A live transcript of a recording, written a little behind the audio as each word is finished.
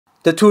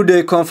The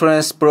two-day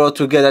conference brought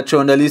together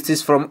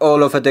journalists from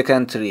all over the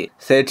country,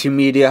 30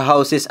 media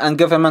houses and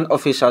government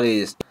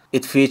officials.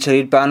 It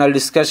featured panel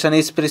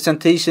discussions,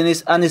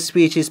 presentations and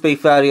speeches by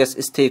various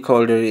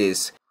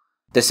stakeholders.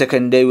 The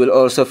second day will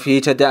also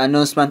feature the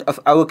announcement of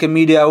Awake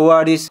Media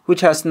Awards, which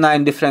has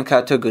 9 different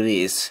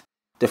categories.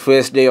 The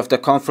first day of the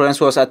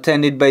conference was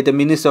attended by the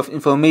Minister of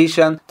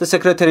Information, the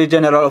Secretary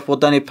General of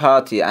Wadani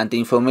Party and the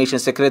Information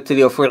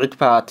Secretary of Wa'id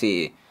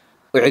Party.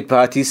 Wa'id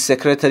Party's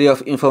Secretary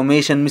of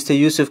Information, Mr.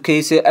 Yusuf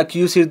Kaise,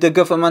 accused the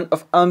government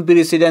of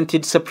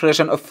unprecedented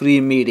suppression of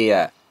free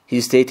media. He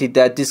stated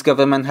that this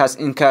government has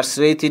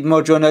incarcerated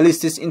more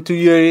journalists in 2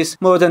 years,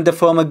 more than the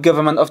former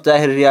government of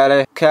Dahir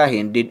Riyaale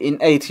Kahin did in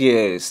 8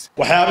 years.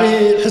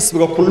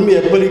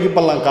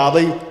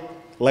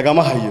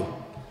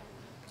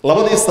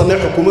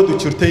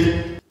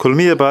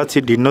 Kulmiya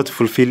Party did not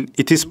fulfill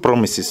its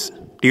promises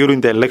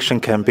during the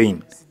election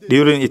campaign.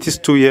 During its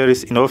 2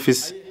 years in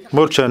office,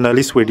 more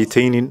journalists were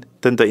detained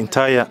than the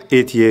entire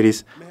 8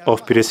 years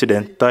of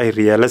President Dahir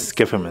Riyaale's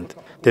government.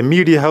 The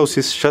media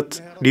houses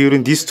shut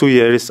during these 2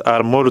 years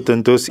are more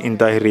than those in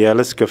Dahir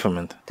Riyaale's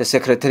government. The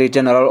Secretary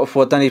General of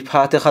Wadani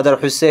Party, Khadar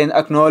Hussein,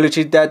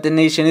 acknowledged that the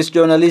nation's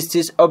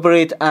journalists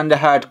operate under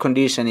hard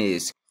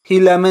conditions. He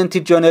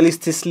lamented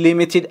journalists'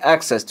 limited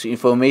access to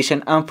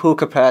information and poor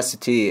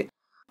capacity.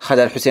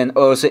 Khadar Hussein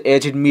also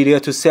urged media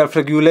to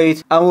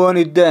self-regulate and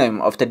warned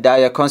them of the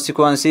dire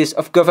consequences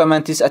of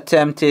government's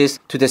attempts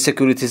to the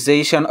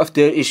securitization of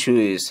their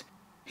issues.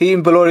 He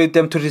implored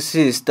them to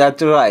resist that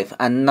drive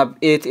and nab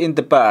it in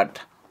the bud.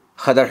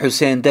 Khadar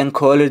Hussein then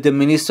called the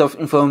Minister of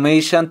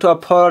Information to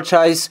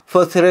apologize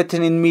for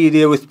threatening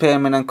media with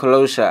permanent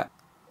closure.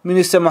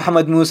 Minister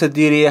Mohammed Musa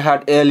Diriye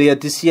had earlier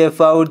this year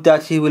vowed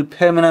that he will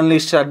permanently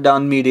shut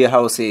down media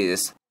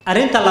houses. The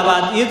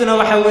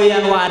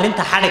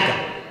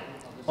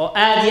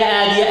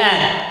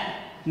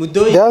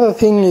other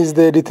thing is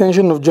the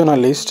detention of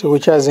journalists,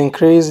 which has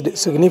increased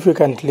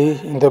significantly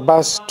in the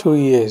past 2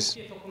 years.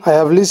 I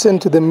have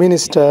listened to the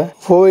minister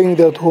vowing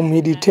that whom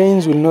he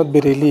detains will not be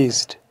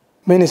released.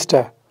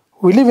 Minister,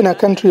 we live in a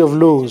country of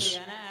laws.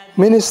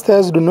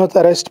 Ministers do not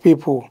arrest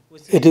people.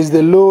 It is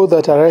the law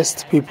that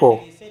arrests people.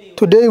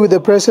 Today, with the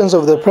presence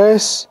of the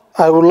press,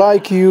 I would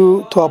like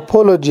you to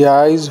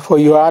apologize for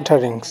your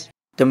utterings.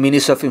 The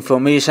Minister of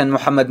Information,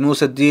 Mohammed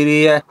Musa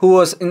Diriye, who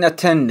was in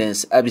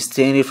attendance,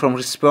 abstained from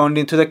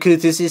responding to the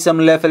criticism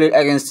leveled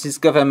against his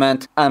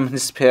government and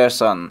his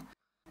person.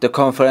 The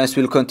conference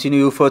will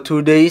continue for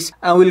 2 days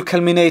and will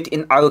culminate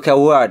in Awake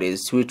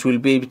Awards, which will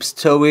be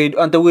bestowed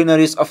on the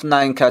winners of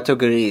 9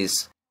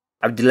 categories.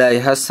 Abdullahi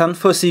Hassan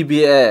for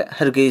CBA,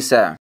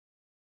 Hargeysa.